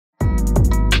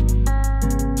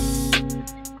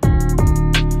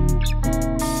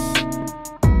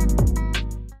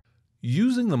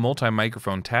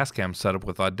multi-microphone Tascam setup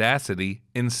with Audacity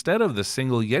instead of the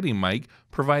single Yeti mic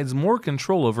provides more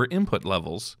control over input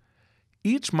levels.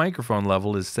 Each microphone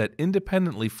level is set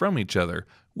independently from each other,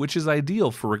 which is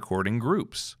ideal for recording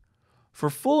groups. For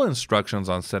full instructions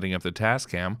on setting up the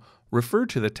Tascam, refer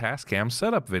to the Tascam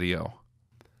setup video.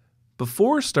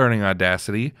 Before starting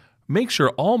Audacity, make sure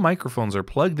all microphones are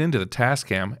plugged into the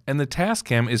Tascam and the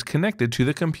Tascam is connected to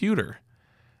the computer.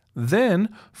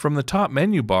 Then, from the top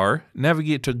menu bar,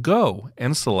 navigate to Go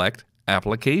and select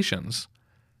Applications.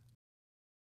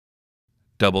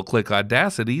 Double-click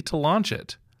Audacity to launch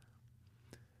it.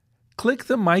 Click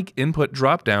the mic input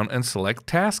drop-down and select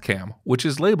Tascam, which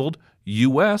is labeled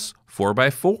US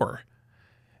 4x4.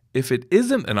 If it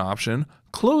isn't an option,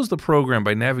 close the program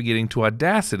by navigating to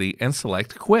Audacity and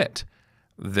select Quit.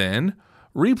 Then,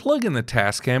 replug in the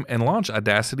Tascam and launch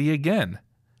Audacity again.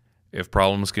 If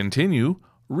problems continue,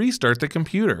 restart the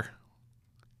computer.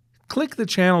 Click the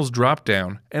Channels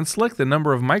drop-down and select the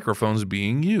number of microphones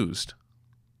being used.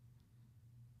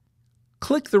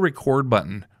 Click the Record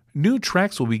button. New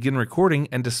tracks will begin recording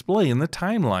and display in the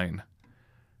timeline.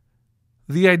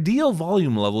 The ideal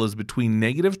volume level is between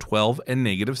 -12 and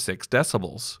 -6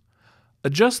 decibels.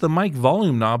 Adjust the mic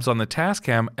volume knobs on the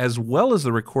Tascam as well as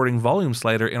the recording volume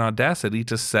slider in Audacity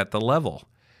to set the level.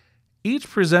 Each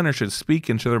presenter should speak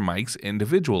into their mics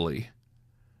individually.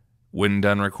 When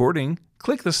done recording,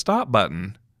 click the Stop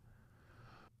button.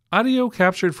 Audio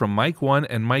captured from mic 1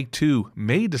 and mic 2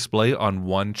 may display on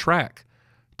one track.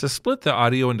 To split the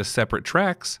audio into separate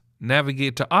tracks,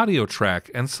 navigate to Audio Track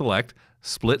and select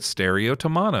Split Stereo to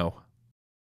Mono.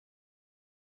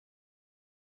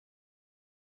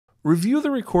 Review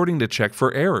the recording to check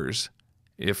for errors.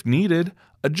 If needed,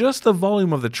 adjust the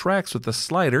volume of the tracks with the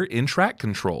slider in Track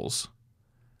Controls.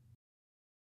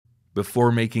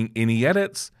 Before making any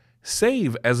edits,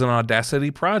 save as an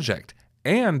Audacity project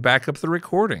and back up the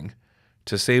recording.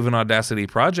 To save an Audacity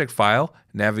project file,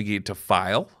 navigate to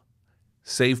File,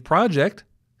 Save Project,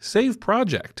 Save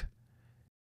Project.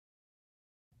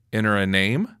 Enter a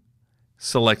name,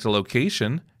 select a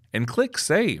location, and click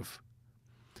Save.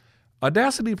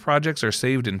 Audacity projects are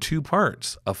saved in two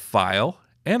parts, a file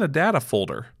and a data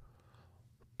folder.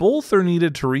 Both are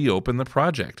needed to reopen the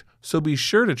project, so be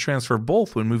sure to transfer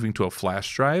both when moving to a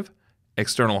flash drive,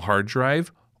 external hard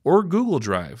drive, or Google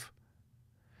Drive.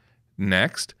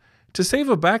 Next, to save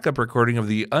a backup recording of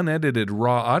the unedited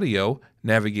raw audio,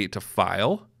 navigate to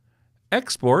File,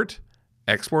 Export,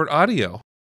 Export Audio.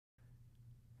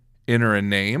 Enter a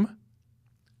name,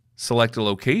 select a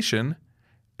location,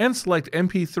 and select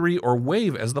MP3 or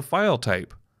WAV as the file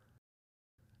type.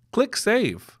 Click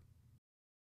Save.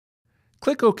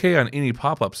 Click OK on any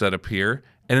pop-ups that appear,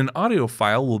 and an audio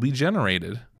file will be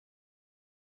generated.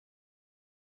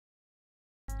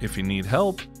 If you need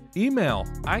help, email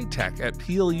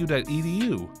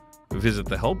itech@plu.edu, visit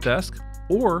the help desk,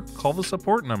 or call the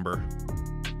support number.